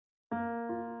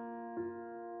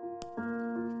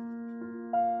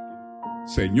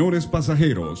Señores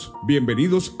pasajeros,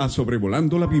 bienvenidos a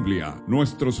Sobrevolando la Biblia.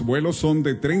 Nuestros vuelos son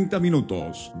de 30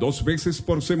 minutos, 2 veces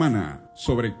por semana,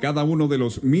 sobre cada uno de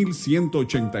los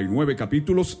 1189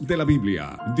 capítulos de la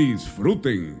Biblia.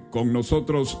 Disfruten con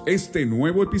nosotros este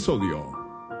nuevo episodio.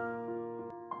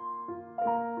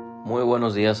 Muy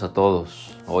buenos días a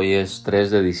todos. Hoy es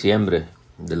 3 de diciembre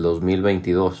del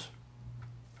 2022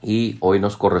 y hoy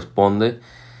nos corresponde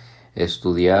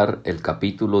estudiar el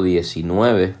capítulo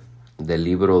 19 del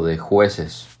libro de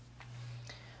Jueces.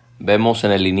 Vemos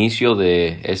en el inicio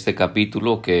de este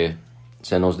capítulo que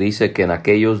se nos dice que en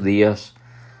aquellos días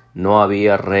no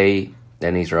había rey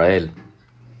en Israel.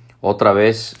 Otra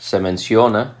vez se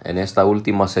menciona en esta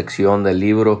última sección del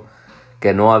libro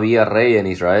que no había rey en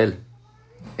Israel.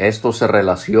 Esto se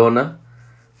relaciona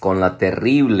con la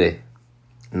terrible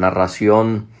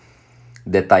narración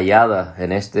detallada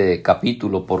en este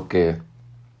capítulo, porque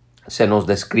se nos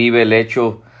describe el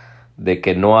hecho de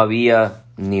que no había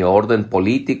ni orden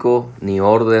político ni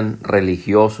orden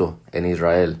religioso en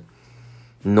Israel.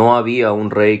 No había un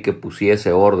rey que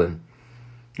pusiese orden.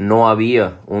 No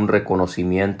había un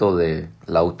reconocimiento de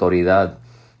la autoridad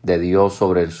de Dios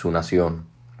sobre su nación.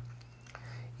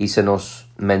 Y se nos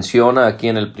menciona aquí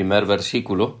en el primer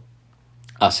versículo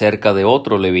acerca de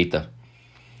otro levita.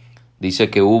 Dice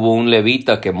que hubo un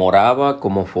levita que moraba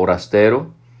como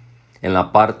forastero en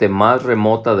la parte más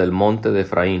remota del monte de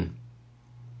Efraín.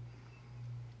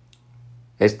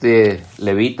 Este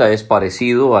levita es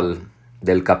parecido al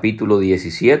del capítulo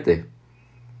 17,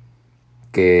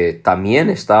 que también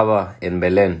estaba en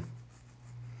Belén.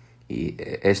 Y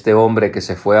este hombre que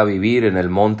se fue a vivir en el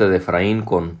monte de Efraín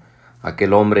con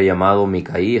aquel hombre llamado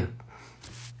Micaía.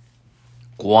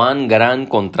 Cuán gran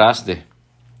contraste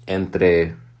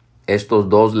entre estos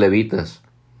dos levitas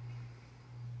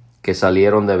que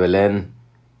salieron de Belén,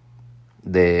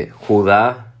 de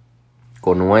Judá,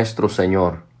 con nuestro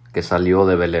Señor que salió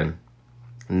de Belén.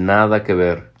 Nada que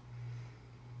ver.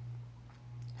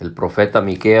 El profeta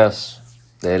Miqueas,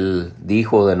 él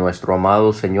dijo de nuestro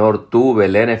amado Señor: tú,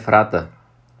 Belén Efrata,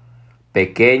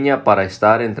 pequeña para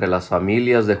estar entre las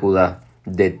familias de Judá,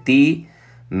 de ti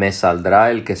me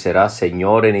saldrá el que será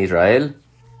Señor en Israel,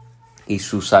 y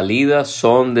sus salidas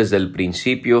son desde el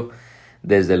principio,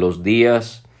 desde los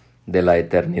días de la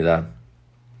eternidad.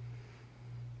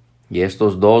 Y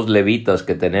estos dos levitas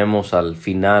que tenemos al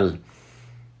final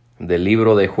del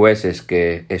libro de Jueces,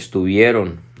 que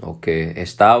estuvieron o que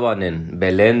estaban en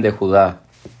Belén de Judá,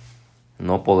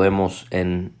 no podemos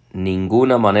en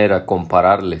ninguna manera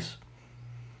compararles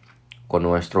con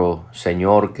nuestro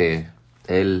Señor, que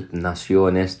Él nació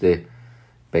en este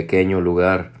pequeño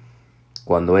lugar,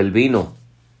 cuando Él vino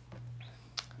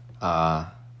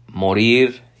a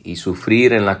morir y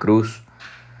sufrir en la cruz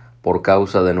por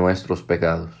causa de nuestros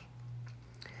pecados.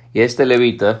 Y este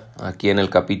levita, aquí en el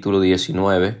capítulo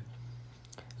 19,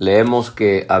 leemos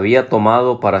que había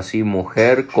tomado para sí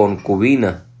mujer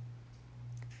concubina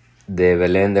de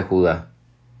Belén de Judá.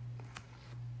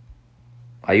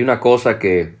 Hay una cosa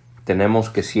que tenemos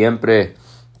que siempre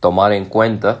tomar en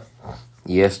cuenta,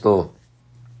 y esto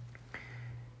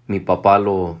mi papá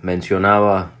lo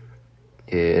mencionaba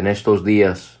en estos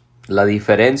días: la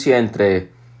diferencia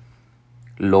entre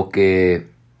lo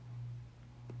que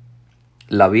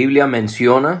la Biblia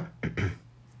menciona,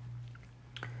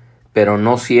 pero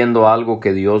no siendo algo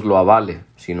que Dios lo avale,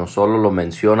 sino solo lo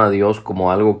menciona Dios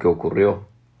como algo que ocurrió.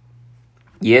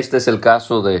 Y este es el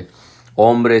caso de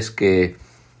hombres que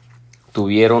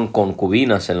tuvieron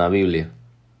concubinas en la Biblia.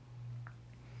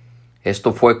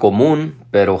 Esto fue común,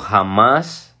 pero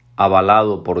jamás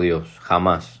avalado por Dios,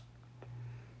 jamás.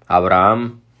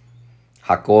 Abraham,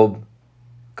 Jacob,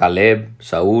 Caleb,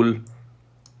 Saúl,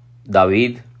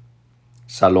 David,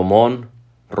 Salomón,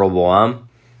 Roboam,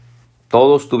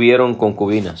 todos tuvieron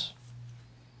concubinas.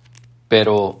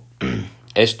 Pero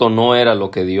esto no era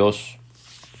lo que Dios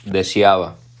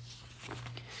deseaba.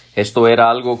 Esto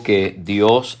era algo que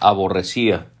Dios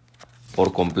aborrecía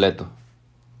por completo.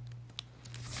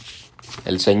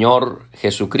 El Señor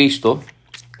Jesucristo,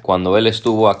 cuando Él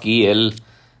estuvo aquí, Él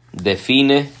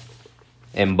define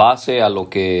en base a lo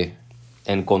que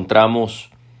encontramos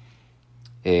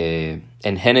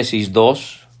en Génesis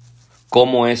 2,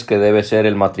 cómo es que debe ser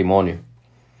el matrimonio.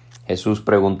 Jesús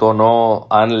preguntó: ¿no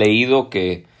han leído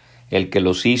que el que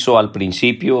los hizo al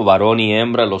principio, varón y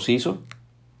hembra los hizo?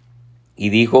 Y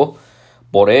dijo: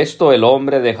 por esto el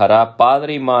hombre dejará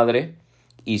padre y madre,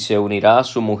 y se unirá a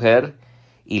su mujer,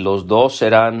 y los dos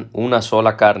serán una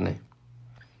sola carne.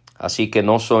 Así que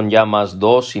no son ya más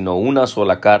dos, sino una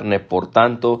sola carne. Por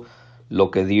tanto, lo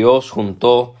que Dios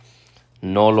juntó,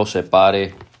 no lo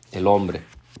separe el hombre.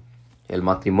 El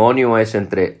matrimonio es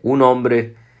entre un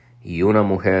hombre y una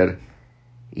mujer,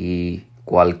 y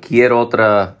cualquier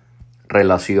otra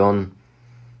relación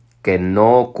que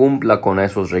no cumpla con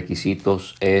esos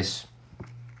requisitos es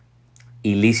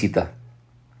ilícita.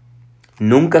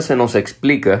 Nunca se nos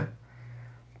explica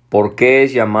por qué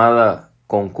es llamada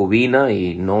concubina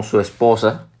y no su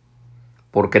esposa,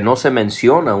 porque no se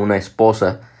menciona una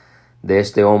esposa de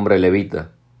este hombre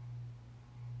levita.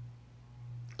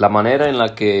 La manera en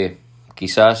la que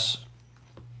quizás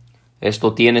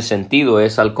esto tiene sentido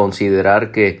es al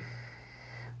considerar que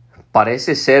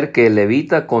parece ser que el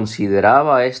levita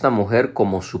consideraba a esta mujer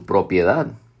como su propiedad.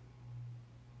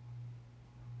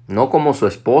 No como su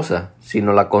esposa,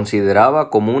 sino la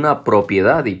consideraba como una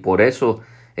propiedad, y por eso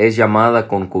es llamada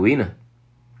concubina.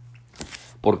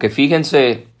 Porque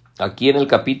fíjense aquí en el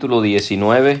capítulo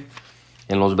 19,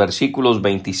 en los versículos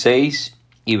 26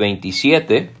 y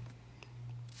 27,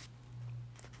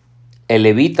 el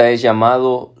levita es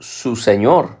llamado su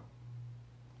señor,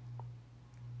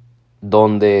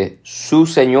 donde su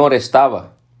señor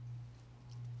estaba.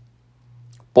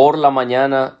 Por la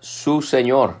mañana su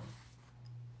señor.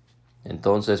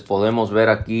 Entonces podemos ver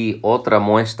aquí otra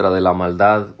muestra de la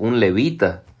maldad. Un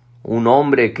levita, un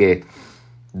hombre que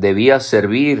debía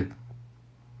servir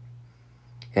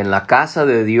en la casa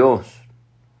de Dios,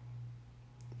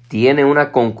 tiene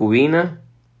una concubina,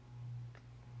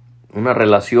 una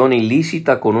relación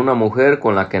ilícita con una mujer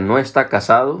con la que no está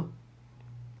casado,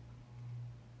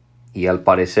 y al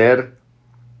parecer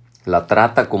la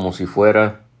trata como si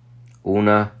fuera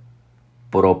una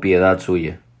propiedad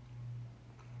suya.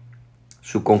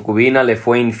 Su concubina le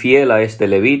fue infiel a este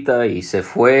levita y se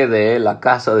fue de él a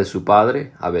casa de su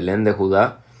padre, a Belén de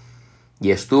Judá,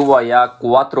 y estuvo allá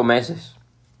 4 meses.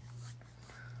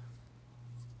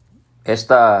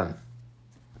 Esta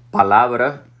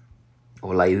palabra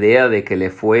o la idea de que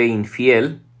le fue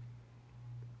infiel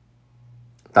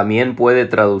también puede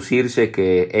traducirse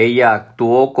que ella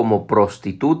actuó como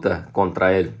prostituta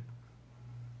contra él.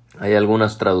 Hay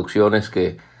algunas traducciones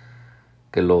que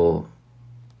lo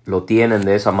tienen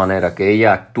de esa manera, que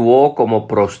ella actuó como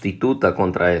prostituta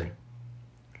contra él.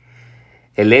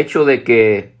 El hecho de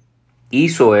que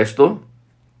hizo esto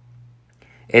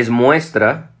es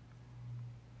muestra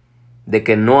de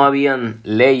que no habían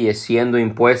leyes siendo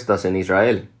impuestas en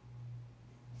Israel.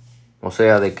 O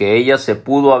sea, de que ella se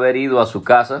pudo haber ido a su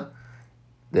casa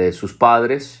de sus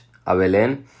padres, a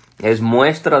Belén, es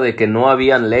muestra de que no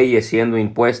habían leyes siendo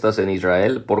impuestas en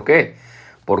Israel. ¿Por qué?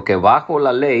 Porque bajo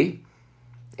la ley,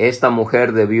 esta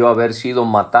mujer debió haber sido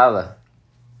matada,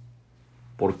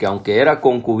 porque aunque era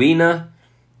concubina,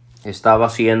 estaba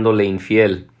siéndole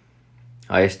infiel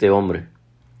a este hombre.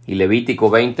 Y Levítico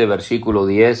 20, versículo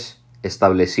 10,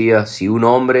 establecía: si un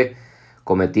hombre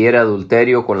cometiera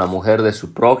adulterio con la mujer de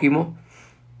su prójimo,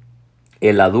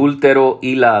 el adúltero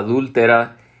y la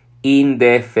adúltera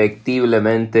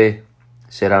indefectiblemente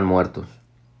serán muertos.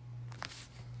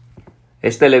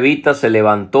 Este levita se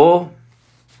levantó.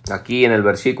 Aquí en el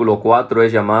versículo 4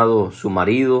 es llamado su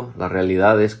marido. La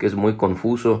realidad es que es muy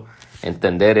confuso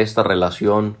entender esta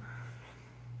relación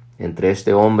entre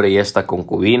este hombre y esta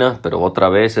concubina, pero otra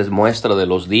vez es muestra de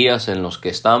los días en los que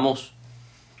estamos,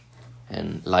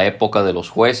 en la época de los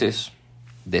jueces: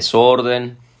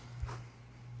 desorden,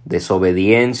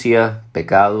 desobediencia,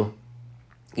 pecado.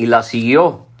 Y la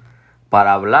siguió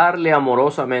para hablarle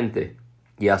amorosamente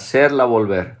y hacerla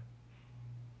volver.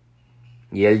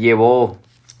 Y él llevó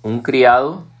un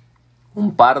criado,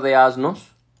 un par de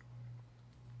asnos,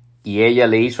 y ella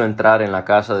le hizo entrar en la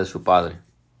casa de su padre.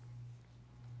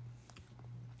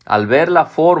 Al ver la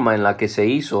forma en la que se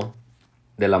hizo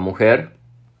de la mujer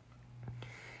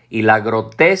y la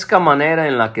grotesca manera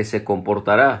en la que se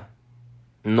comportará,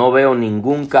 no veo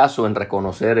ningún caso en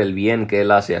reconocer el bien que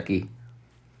él hace aquí.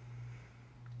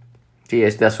 Sí,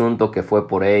 este asunto que fue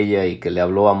por ella y que le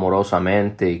habló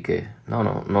amorosamente y que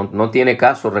no tiene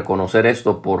caso reconocer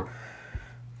esto por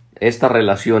esta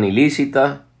relación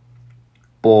ilícita,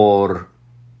 por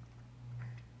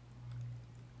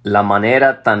la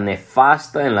manera tan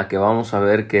nefasta en la que vamos a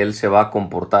ver que él se va a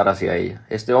comportar hacia ella.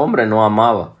 Este hombre no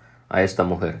amaba a esta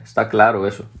mujer, está claro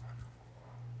eso.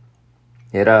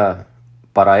 Era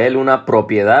para él una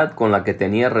propiedad con la que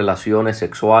tenía relaciones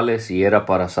sexuales y era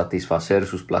para satisfacer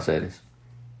sus placeres.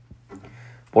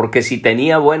 Porque si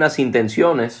tenía buenas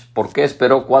intenciones, ¿por qué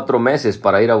esperó 4 meses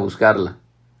para ir a buscarla?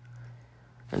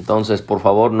 Entonces, por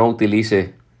favor, no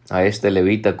utilice a este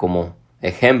levita como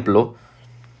ejemplo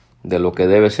de lo que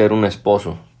debe ser un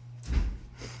esposo.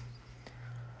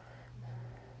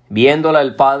 Viéndola,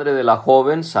 el padre de la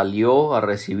joven salió a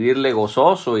recibirle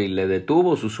gozoso y le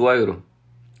detuvo su suegro.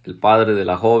 el padre de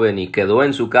la joven, y quedó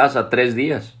en su casa 3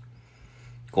 días,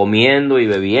 comiendo y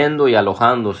bebiendo y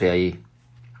alojándose allí.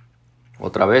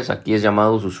 Otra vez, aquí es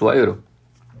llamado su suegro.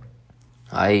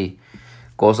 Hay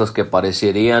cosas que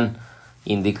parecerían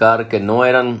indicar que no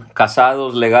eran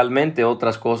casados legalmente,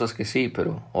 otras cosas que sí,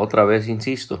 pero otra vez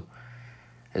insisto,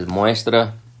 es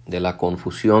muestra de la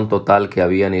confusión total que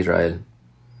había en Israel.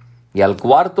 Y al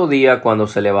 4.º día, cuando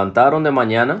se levantaron de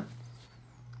mañana,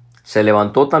 se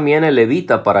levantó también el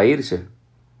levita para irse.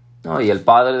 Y el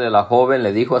padre de la joven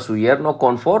le dijo a su yerno: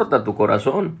 conforta tu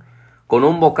corazón con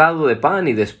un bocado de pan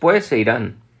y después se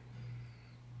irán.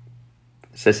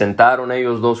 Se sentaron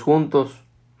ellos dos juntos,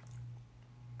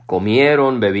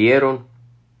 comieron, bebieron,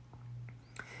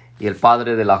 y el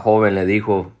padre de la joven le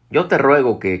dijo: yo te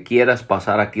ruego que quieras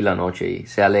pasar aquí la noche y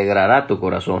se alegrará tu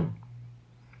corazón.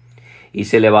 Y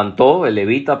se levantó el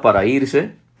levita para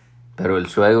irse, pero el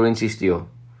suegro insistió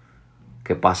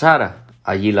que pasara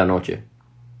allí la noche.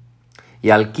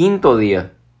 Y al 5.º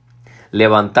día,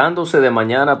 levantándose de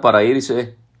mañana para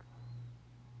irse,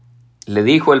 le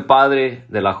dijo el padre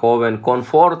de la joven: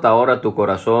 conforta ahora tu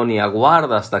corazón y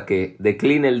aguarda hasta que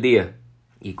decline el día.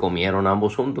 Y comieron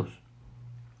ambos juntos.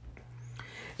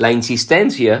 La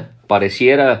insistencia,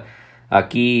 pareciera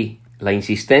aquí, la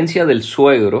insistencia del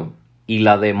suegro y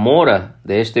la demora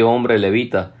de este hombre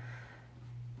levita,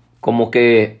 como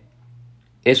que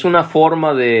es una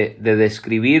forma de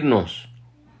describirnos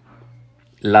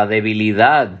la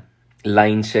debilidad, la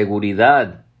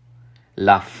inseguridad,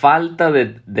 la falta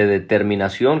de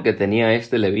determinación que tenía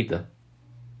este levita.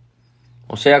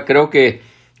 O sea, creo que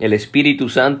el Espíritu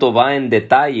Santo va en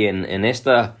detalle en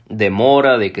esta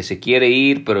demora de que se quiere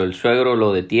ir, pero el suegro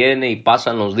lo detiene y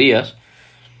pasan los días.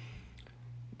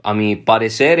 A mi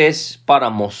parecer es para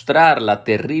mostrar la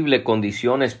terrible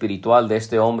condición espiritual de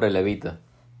este hombre levita.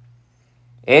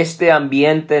 Este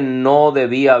ambiente no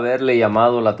debía haberle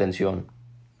llamado la atención.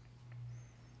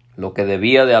 Lo que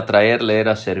debía de atraerle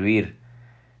era servir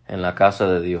en la casa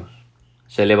de Dios.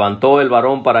 Se levantó el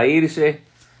varón para irse,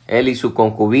 él y su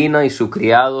concubina y su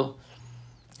criado.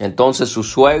 Entonces su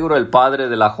suegro, el padre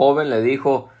de la joven, le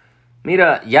dijo: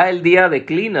 mira, ya el día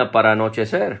declina para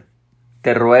anochecer.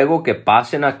 Te ruego que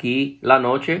pasen aquí la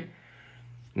noche.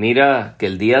 Mira que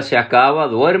el día se acaba,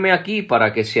 duerme aquí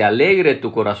para que se alegre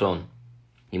tu corazón.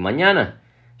 Y mañana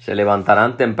se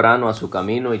levantarán temprano a su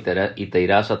camino y te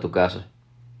irás a tu casa.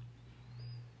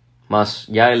 Mas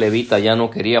ya el levita ya no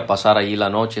quería pasar allí la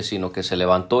noche, sino que se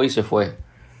levantó y se fue.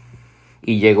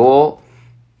 Y llegó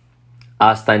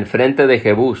hasta enfrente de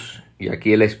Jebús. Y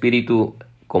aquí el Espíritu,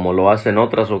 como lo hace en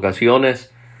otras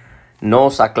ocasiones,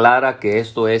 nos aclara que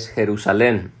esto es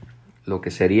Jerusalén, lo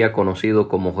que sería conocido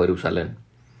como Jerusalén.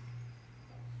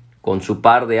 Con su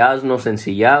par de asnos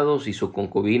ensillados y su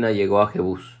concubina llegó a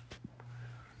Jebús.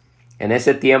 En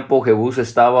ese tiempo Jebús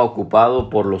estaba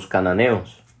ocupado por los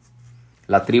cananeos.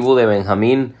 La tribu de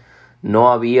Benjamín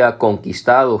no había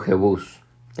conquistado Jebús.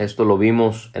 Esto lo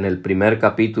vimos en el 1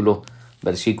 capítulo,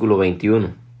 versículo 21.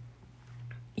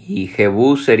 Y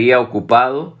Jebús sería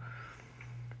ocupado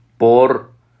por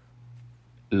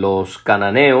los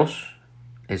cananeos,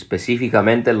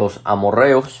 específicamente los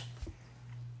amorreos,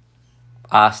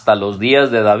 hasta los días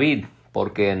de David,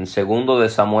 porque en 2 de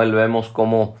Samuel vemos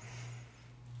cómo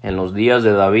en los días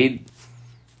de David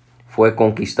fue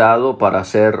conquistado para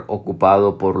ser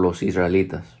ocupado por los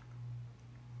israelitas.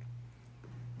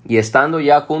 Y estando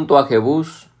ya junto a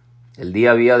Jebús, el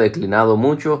día había declinado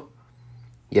mucho,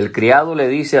 y el criado le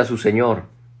dice a su señor: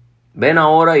 ven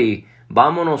ahora y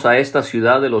vámonos a esta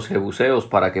ciudad de los jebuseos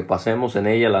para que pasemos en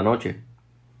ella la noche.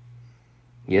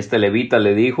 Y este levita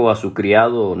le dijo a su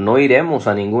criado: no iremos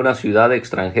a ninguna ciudad de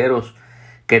extranjeros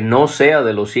que no sea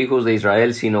de los hijos de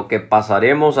Israel, sino que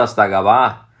pasaremos hasta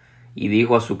Gabaa. Y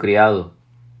dijo a su criado: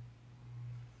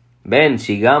 ven,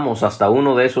 sigamos hasta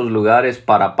uno de esos lugares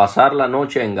para pasar la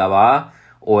noche en Gabaa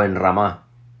o en Ramá.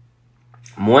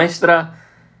 Muestra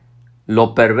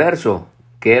lo perverso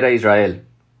que era Israel,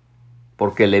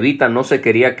 porque el levita no se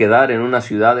quería quedar en una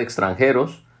ciudad de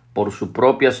extranjeros por su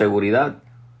propia seguridad.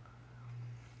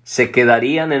 Se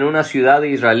quedarían en una ciudad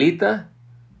israelita,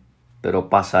 pero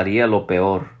pasaría lo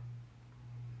peor.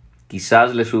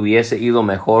 Quizás les hubiese ido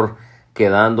mejor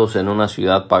quedándose en una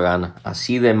ciudad pagana.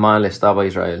 Así de mal estaba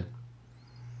Israel.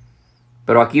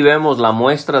 Pero aquí vemos la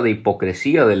muestra de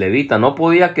hipocresía del levita. No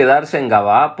podía quedarse en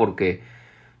Gabaa porque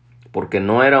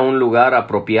no era un lugar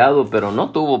apropiado, pero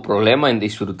no tuvo problema en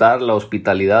disfrutar la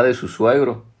hospitalidad de su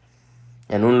suegro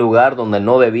en un lugar donde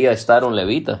no debía estar un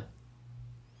levita.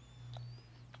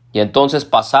 Y entonces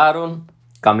pasaron,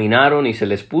 caminaron y se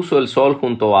les puso el sol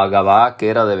junto a Gabaa, que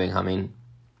era de Benjamín.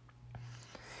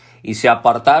 Y se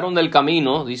apartaron del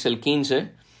camino, dice el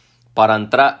 15, para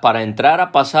entrar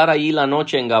a pasar allí la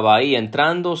noche en Gabaa. Y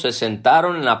entrando se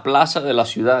sentaron en la plaza de la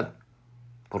ciudad,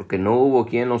 porque no hubo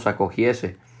quien los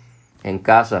acogiese en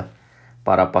casa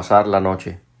para pasar la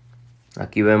noche.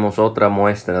 Aquí vemos otra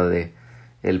muestra de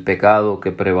el pecado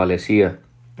que prevalecía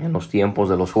en los tiempos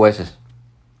de los jueces,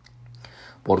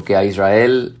 porque a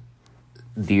Israel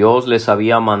Dios les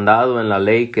había mandado en la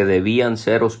ley que debían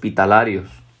ser hospitalarios.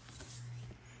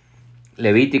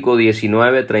 Levítico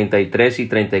 19, 33 y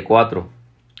 34.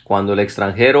 Cuando el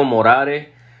extranjero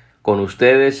morare con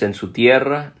ustedes en su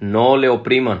tierra, no le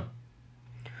opriman.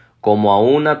 Como a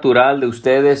un natural de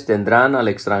ustedes tendrán al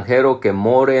extranjero que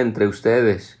more entre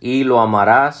ustedes, y lo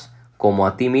amarás como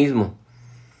a ti mismo,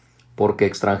 porque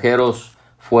extranjeros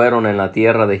fueron en la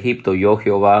tierra de Egipto, yo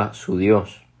Jehová su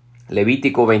Dios.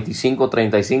 Levítico 25,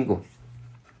 35.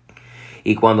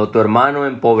 Y cuando tu hermano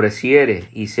empobreciere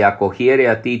y se acogiere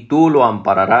a ti, tú lo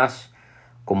ampararás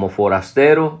como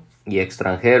forastero, y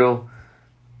extranjero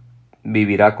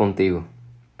vivirá contigo.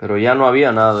 Pero ya no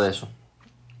había nada de eso.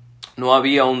 No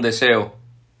había un deseo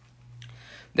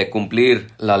de cumplir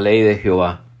la ley de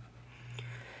Jehová.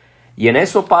 Y en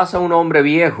eso pasa un hombre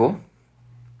viejo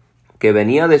que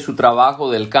venía de su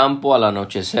trabajo del campo al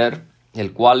anochecer,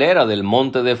 el cual era del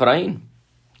monte de Efraín.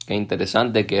 Qué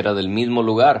interesante que era del mismo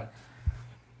lugar.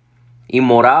 Y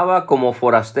moraba como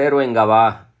forastero en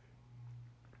Gabaa.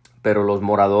 Pero los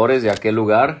moradores de aquel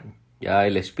lugar, ya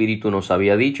el Espíritu nos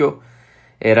había dicho,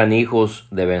 eran hijos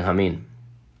de Benjamín.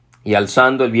 Y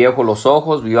alzando el viejo los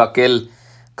ojos, vio a aquel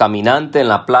caminante en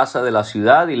la plaza de la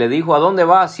ciudad y le dijo: ¿a dónde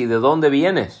vas y de dónde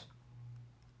vienes?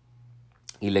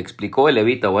 Y le explicó el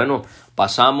levita: bueno,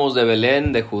 pasamos de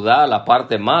Belén de Judá, la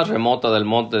parte más remota del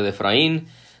monte de Efraín,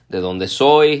 de donde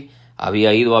soy.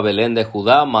 Había ido a Belén de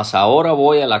Judá, mas ahora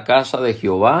voy a la casa de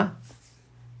Jehová.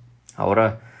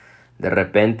 Ahora de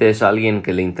repente es alguien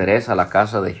que le interesa la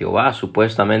casa de Jehová.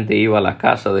 Supuestamente iba a la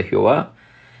casa de Jehová.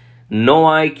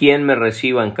 No hay quien me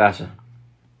reciba en casa.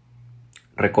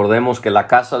 Recordemos que la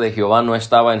casa de Jehová no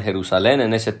estaba en Jerusalén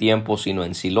en ese tiempo, sino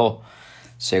en Silo,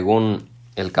 según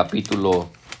el capítulo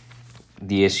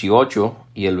 18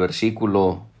 y el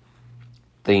versículo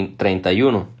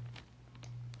 31.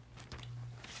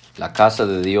 La casa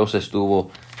de Dios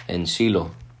estuvo en Silo.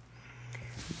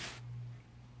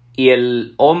 Y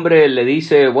el hombre le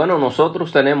dice: bueno,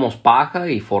 nosotros tenemos paja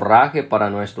y forraje para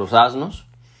nuestros asnos,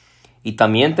 y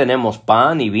también tenemos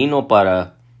pan y vino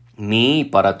para mí y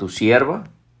para tu sierva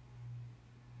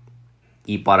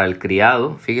y para el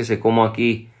criado. Fíjese cómo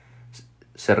aquí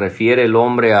se refiere el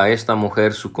hombre a esta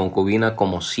mujer, su concubina,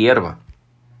 como sierva.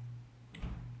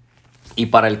 Y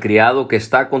para el criado que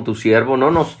está con tu siervo no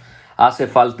nos hace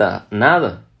falta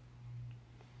nada.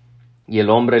 Y el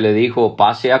hombre le dijo: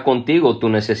 pasea contigo, tu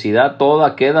necesidad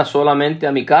toda queda solamente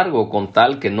a mi cargo, con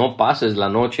tal que no pases la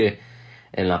noche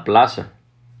en la plaza.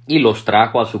 Y los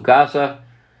trajo a su casa,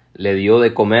 le dio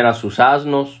de comer a sus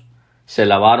asnos, se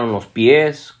lavaron los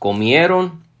pies,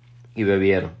 comieron y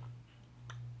bebieron.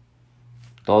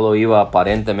 Todo iba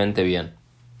aparentemente bien.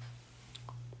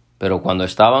 Pero cuando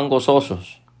estaban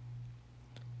gozosos,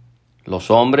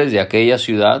 los hombres de aquella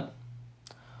ciudad,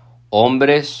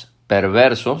 hombres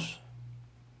perversos,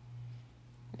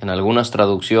 en algunas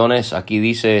traducciones aquí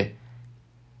dice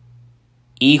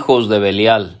hijos de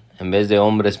Belial en vez de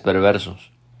hombres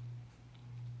perversos,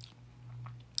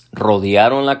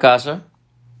 rodearon la casa,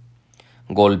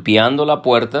 golpeando la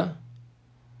puerta,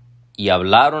 y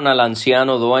hablaron al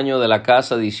anciano dueño de la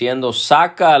casa diciendo: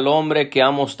 saca al hombre que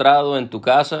ha mostrado en tu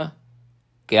casa,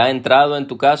 que ha entrado en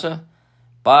tu casa,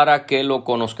 para que lo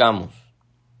conozcamos.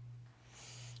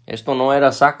 Esto no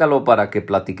era sácalo para que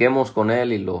platiquemos con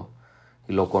él y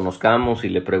lo conozcamos y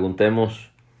le preguntemos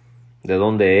de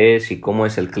dónde es y cómo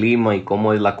es el clima y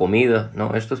cómo es la comida.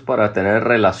 No, esto es para tener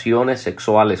relaciones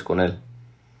sexuales con él.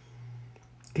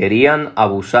 Querían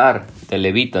abusar del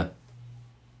levita,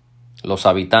 los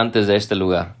habitantes de este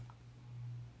lugar.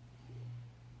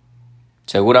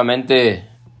 Seguramente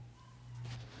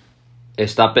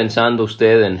está pensando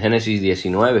usted en Génesis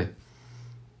 19,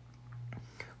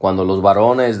 cuando los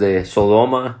varones de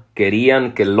Sodoma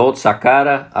querían que Lot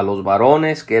sacara a los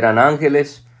varones que eran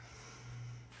ángeles,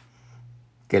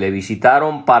 que le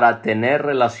visitaron para tener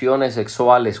relaciones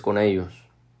sexuales con ellos.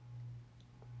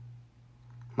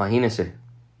 Imagínense.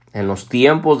 En los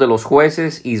tiempos de los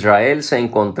jueces, Israel se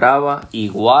encontraba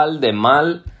igual de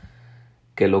mal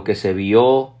que lo que se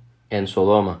vio en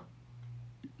Sodoma.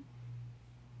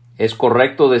 ¿Es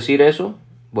correcto decir eso?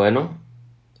 Bueno,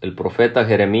 el profeta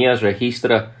Jeremías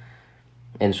registra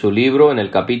en su libro, en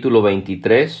el capítulo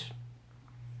 23,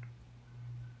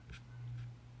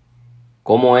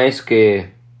 cómo es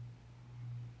que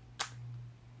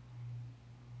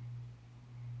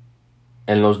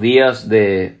en los días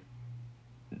de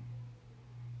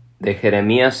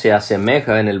Jeremías se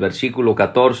asemeja en el versículo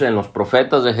 14, en los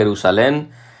profetas de Jerusalén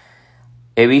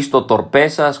he visto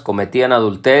torpezas, cometían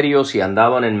adulterios y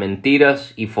andaban en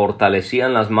mentiras y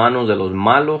fortalecían las manos de los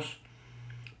malos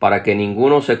para que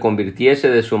ninguno se convirtiese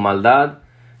de su maldad.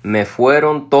 Me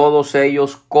fueron todos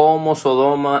ellos como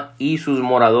Sodoma y sus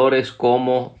moradores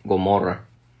como Gomorra.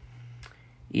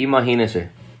 Imagínese,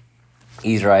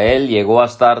 Israel llegó a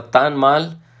estar tan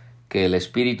mal que el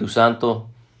Espíritu Santo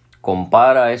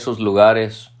compara esos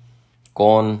lugares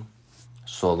con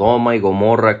Sodoma y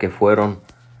Gomorra, que fueron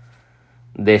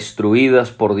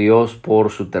destruidas por Dios por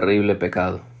su terrible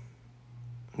pecado.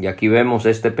 Y aquí vemos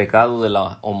este pecado de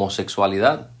la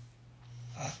homosexualidad.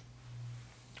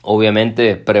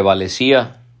 Obviamente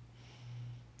prevalecía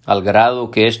al grado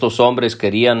que estos hombres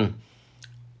querían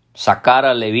sacar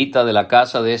al levita de la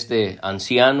casa de este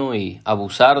anciano y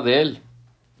abusar de él.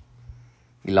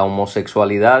 Y la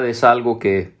homosexualidad es algo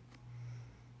que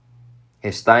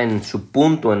está en su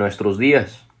punto en nuestros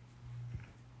días.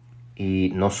 Y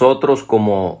nosotros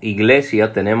como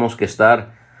iglesia tenemos que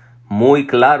estar muy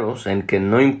claros en que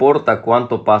no importa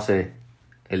cuánto pase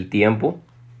el tiempo,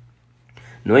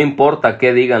 no importa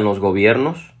qué digan los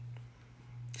gobiernos,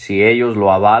 si ellos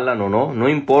lo avalan o no, no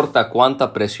importa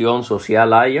cuánta presión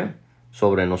social haya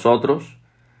sobre nosotros,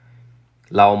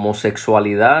 la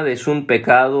homosexualidad es un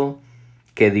pecado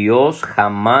que Dios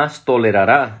jamás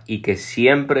tolerará y que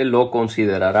siempre lo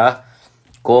considerará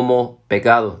como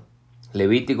pecado.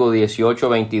 Levítico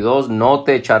 18:22, no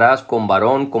te echarás con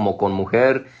varón como con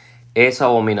mujer, es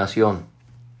abominación.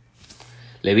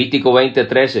 Levítico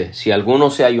 20:13, si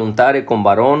alguno se ayuntare con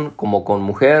varón como con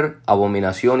mujer,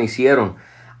 abominación hicieron,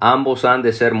 ambos han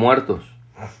de ser muertos,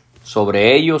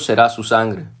 sobre ellos será su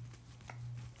sangre.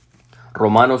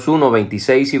 Romanos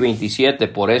 1:26 y 27,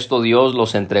 por esto Dios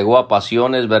los entregó a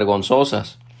pasiones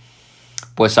vergonzosas,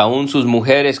 pues aún sus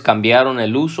mujeres cambiaron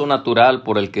el uso natural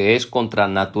por el que es contra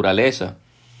naturaleza,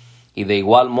 y de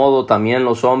igual modo también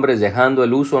los hombres, dejando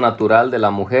el uso natural de la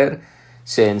mujer,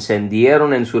 se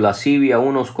encendieron en su lascivia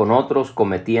unos con otros,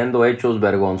 cometiendo hechos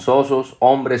vergonzosos,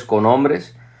 hombres con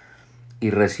hombres,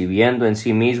 y recibiendo en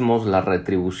sí mismos la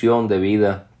retribución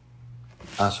debida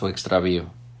a su extravío.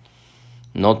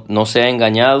 No sea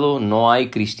engañado, no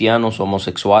hay cristianos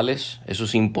homosexuales, eso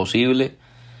es imposible,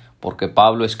 porque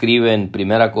Pablo escribe en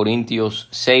 1 Corintios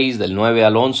 6, del 9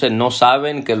 al 11, ¿no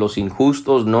saben que los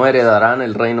injustos no heredarán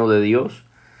el reino de Dios?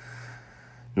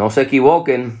 No se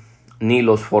equivoquen, ni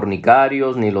los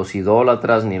fornicarios, ni los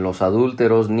idólatras, ni los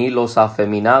adúlteros, ni los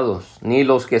afeminados, ni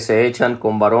los que se echan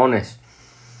con varones,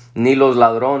 ni los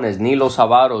ladrones, ni los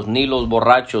avaros, ni los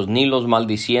borrachos, ni los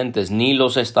maldicientes, ni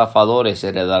los estafadores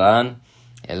heredarán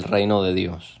el reino de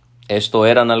Dios. Esto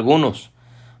eran algunos,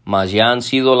 mas ya han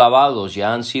sido lavados,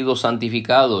 ya han sido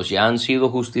santificados, ya han sido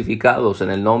justificados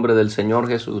en el nombre del Señor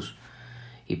Jesús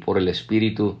y por el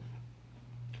Espíritu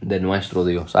de nuestro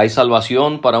Dios. ¿Hay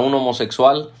salvación para un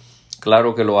homosexual?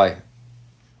 Claro que lo hay.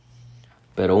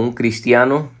 Pero un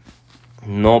cristiano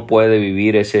no puede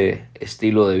vivir ese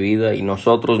estilo de vida y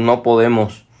nosotros no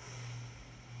podemos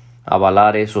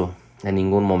avalar eso en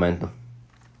ningún momento.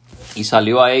 Y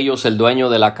salió a ellos el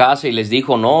dueño de la casa y les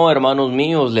dijo, no, hermanos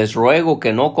míos, les ruego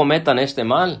que no cometan este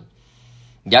mal.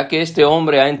 Ya que este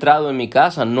hombre ha entrado en mi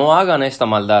casa, no hagan esta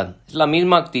maldad. Es la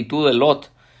misma actitud de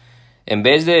Lot. En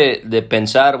vez de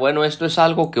pensar, bueno, esto es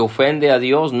algo que ofende a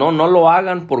Dios, no lo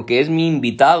hagan porque es mi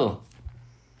invitado.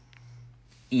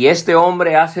 Y este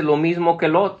hombre hace lo mismo que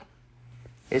Lot.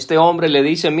 Este hombre le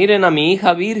dice, miren a mi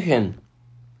hija virgen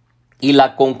y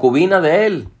la concubina de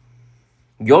él.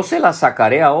 Yo se las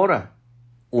sacaré ahora.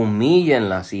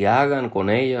 Humíllenlas y hagan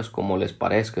con ellas como les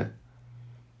parezca.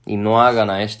 Y no hagan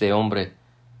a este hombre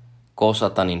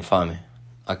cosa tan infame.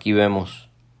 Aquí vemos,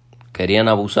 querían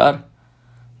abusar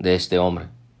de este hombre.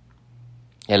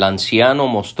 El anciano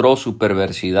mostró su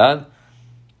perversidad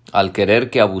al querer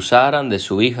que abusaran de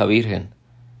su hija virgen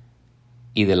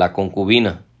y de la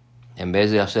concubina, en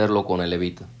vez de hacerlo con el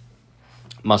levita.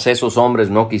 Mas esos hombres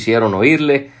no quisieron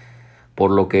oírle, por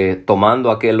lo que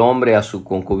tomando aquel hombre a su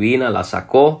concubina, la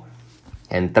sacó,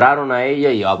 entraron a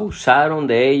ella y abusaron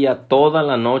de ella toda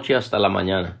la noche hasta la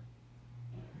mañana,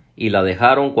 y la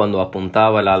dejaron cuando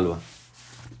apuntaba el alba.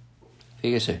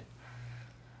 Fíjese,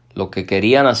 lo que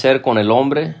querían hacer con el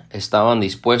hombre, estaban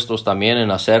dispuestos también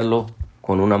en hacerlo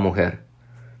con una mujer.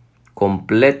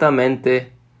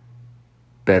 Completamente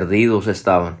perdidos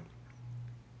estaban.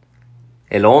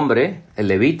 El hombre, el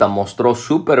levita, mostró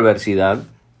su perversidad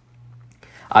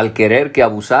al querer que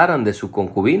abusaran de su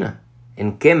concubina,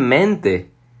 ¿En qué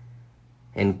mente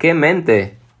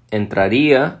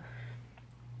entraría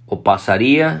o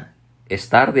pasaría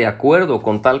estar de acuerdo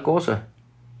con tal cosa?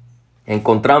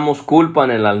 ¿Encontramos culpa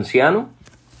en el anciano?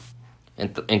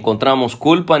 ¿Encontramos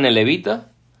culpa en el levita?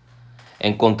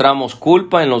 ¿Encontramos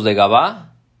culpa en los de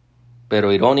Gabá?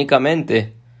 Pero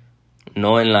irónicamente,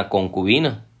 no en la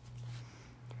concubina.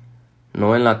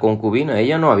 No en la concubina,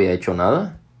 ella no había hecho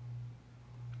nada.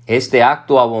 Este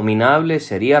acto abominable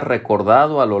sería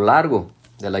recordado a lo largo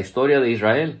de la historia de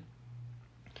Israel.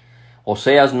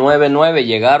 Oseas 9:9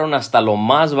 llegaron hasta lo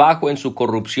más bajo en su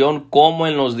corrupción como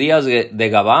en los días de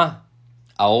Gabá.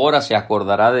 Ahora se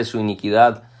acordará de su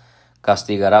iniquidad,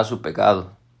 castigará su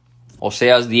pecado.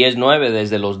 Oseas 10:9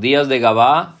 desde los días de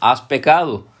Gabá has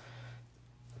pecado,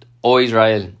 oh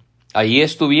Israel. Allí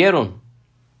estuvieron.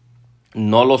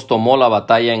 No los tomó la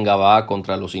batalla en Gabá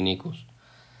contra los inicuos.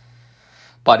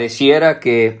 Pareciera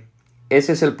que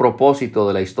ese es el propósito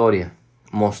de la historia,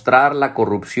 mostrar la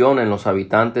corrupción en los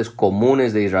habitantes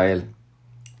comunes de Israel,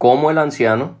 como el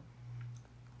anciano,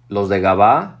 los de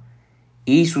Gabá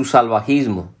y su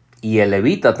salvajismo, y el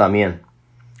levita también,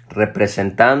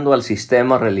 representando al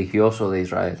sistema religioso de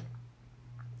Israel.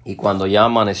 Y cuando ya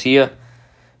amanecía,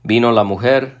 vino la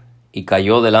mujer y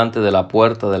cayó delante de la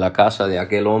puerta de la casa de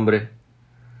aquel hombre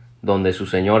donde su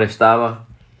señor estaba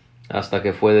hasta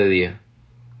que fue de día.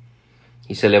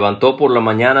 Y se levantó por la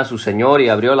mañana su señor y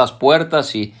abrió las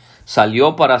puertas y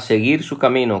salió para seguir su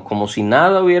camino, como si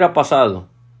nada hubiera pasado.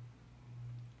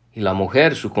 Y la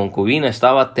mujer, su concubina,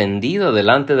 estaba tendida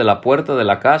delante de la puerta de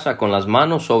la casa con las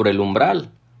manos sobre el umbral.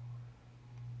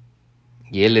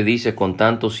 Y él le dice con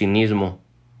tanto cinismo: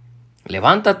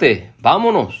 «Levántate,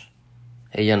 vámonos».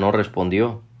 Ella no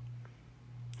respondió.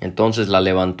 Entonces la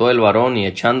levantó el varón y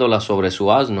echándola sobre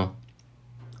su asno,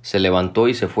 se levantó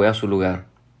y se fue a su lugar.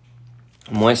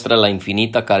 Muestra la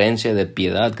infinita carencia de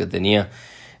piedad que tenía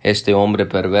este hombre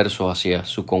perverso hacia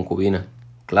su concubina.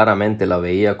 Claramente la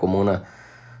veía como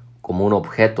un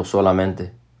objeto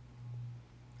solamente.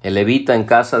 El levita en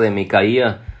casa de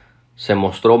Micaía se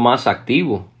mostró más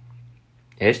activo.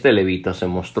 Este levita se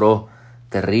mostró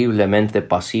terriblemente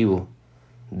pasivo.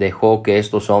 Dejó que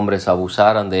estos hombres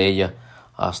abusaran de ella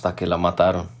hasta que la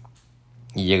mataron.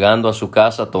 Y llegando a su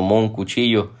casa tomó un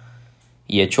cuchillo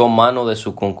y echó mano de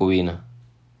su concubina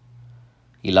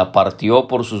y la partió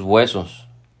por sus huesos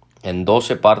en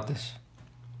 12 partes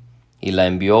y la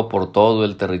envió por todo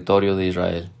el territorio de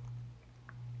Israel.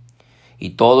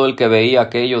 Y todo el que veía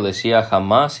aquello decía: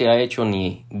 jamás se ha hecho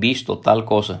ni visto tal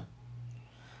cosa,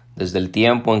 desde el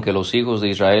tiempo en que los hijos de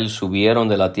Israel subieron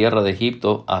de la tierra de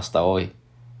Egipto hasta hoy.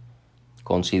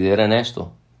 Consideren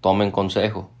esto, tomen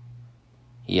consejo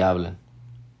y hablen.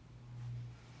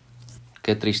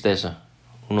 Qué tristeza,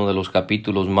 uno de los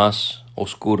capítulos más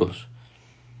oscuros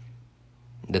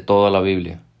de toda la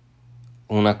Biblia.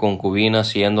 Una concubina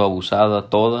siendo abusada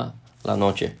toda la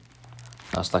noche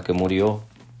hasta que murió,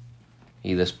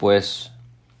 y después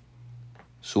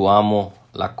su amo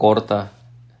la corta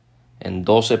en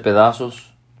 12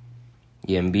 pedazos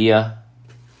y envía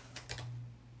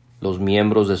los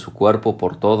miembros de su cuerpo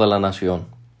por toda la nación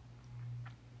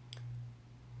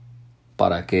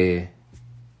para que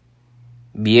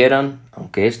vieran,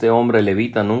 aunque este hombre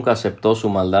levita nunca aceptó su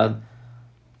maldad,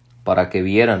 para que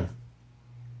vieran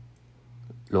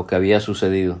lo que había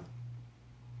sucedido.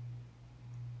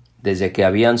 Desde que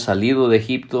habían salido de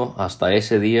Egipto hasta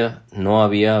ese día no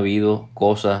había habido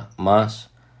cosa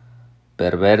más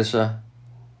perversa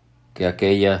que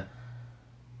aquella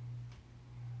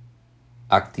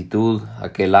actitud,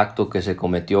 aquel acto que se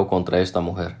cometió contra esta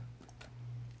mujer.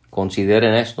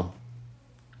 Consideren esto,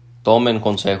 tomen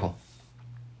consejo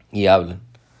y hablen.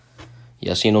 Y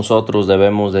así nosotros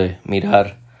debemos de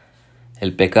mirar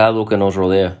el pecado que nos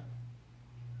rodea,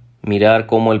 mirar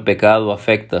cómo el pecado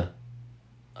afecta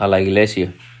a la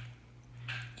iglesia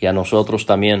y a nosotros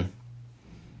también,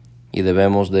 y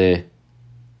debemos de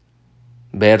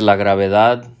ver la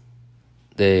gravedad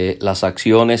de las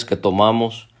acciones que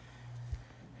tomamos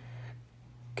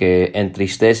que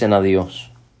entristecen a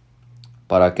Dios,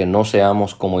 para que no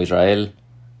seamos como Israel,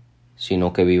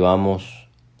 sino que vivamos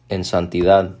en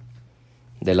santidad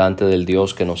delante del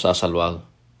Dios que nos ha salvado.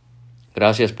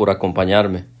 Gracias por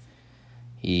acompañarme,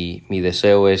 y mi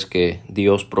deseo es que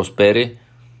Dios prospere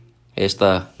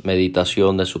esta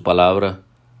meditación de su palabra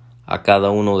a cada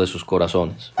uno de sus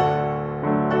corazones.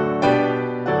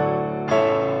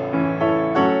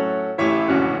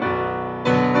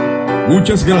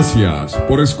 Muchas gracias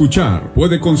por escuchar.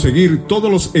 Puede conseguir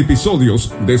todos los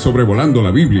episodios de Sobrevolando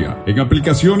la Biblia en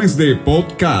aplicaciones de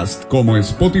podcast como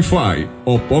Spotify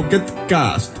o Pocket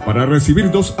Cast. Para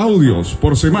recibir 2 audios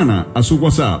por semana a su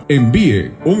WhatsApp,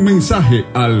 envíe un mensaje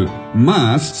al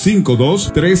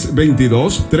 +52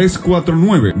 322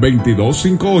 349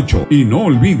 2258 y no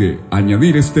olvide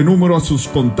añadir este número a sus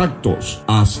contactos.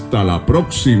 Hasta la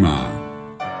próxima.